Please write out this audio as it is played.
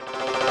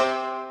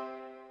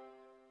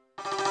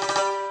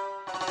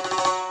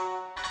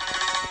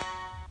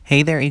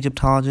Hey there,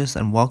 Egyptologists,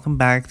 and welcome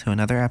back to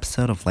another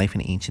episode of Life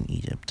in Ancient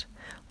Egypt.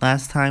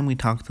 Last time we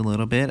talked a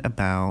little bit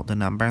about the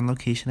number and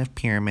location of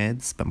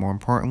pyramids, but more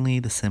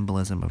importantly, the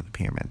symbolism of the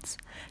pyramids.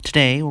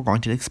 Today, we're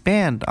going to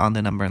expand on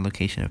the number and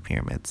location of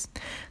pyramids.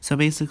 So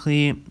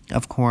basically,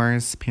 of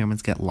course,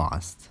 pyramids get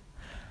lost.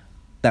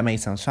 That may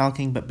sound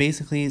shocking, but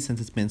basically, since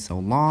it's been so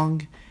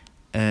long,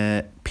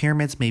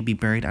 pyramids may be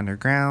buried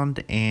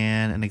underground,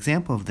 and an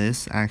example of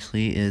this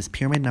actually is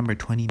pyramid number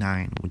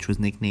 29, which was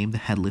nicknamed the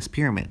Headless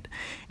Pyramid,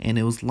 and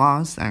it was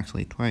lost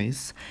actually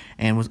twice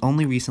and was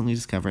only recently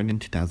discovered in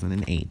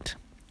 2008.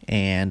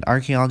 And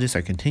archaeologists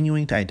are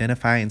continuing to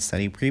identify and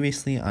study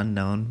previously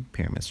unknown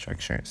pyramid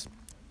structures.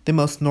 The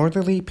most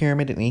northerly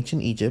pyramid in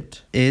ancient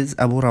Egypt is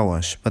Abu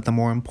Rawash, but the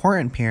more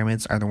important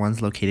pyramids are the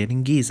ones located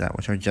in Giza,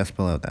 which are just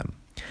below them.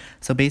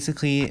 So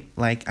basically,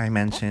 like I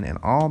mentioned in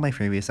all my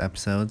previous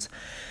episodes,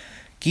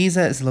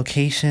 Giza is the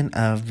location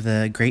of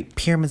the Great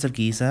Pyramids of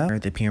Giza, or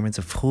the Pyramids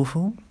of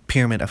Khufu,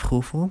 Pyramid of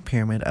Khufu,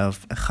 Pyramid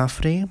of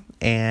Khafre,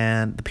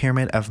 and the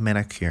Pyramid of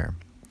Menkaure,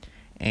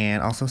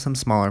 and also some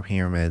smaller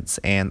pyramids,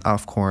 and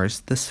of course,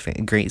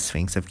 the Great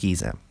Sphinx of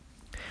Giza.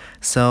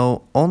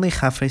 So only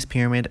Khafre's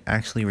pyramid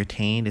actually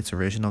retained its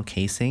original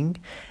casing,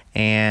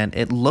 and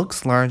it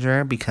looks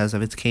larger because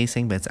of its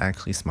casing, but it's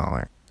actually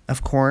smaller.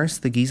 Of course,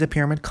 the Giza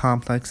Pyramid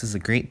Complex is a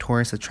great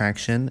tourist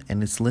attraction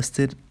and is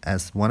listed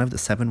as one of the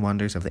 7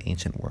 wonders of the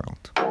ancient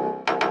world.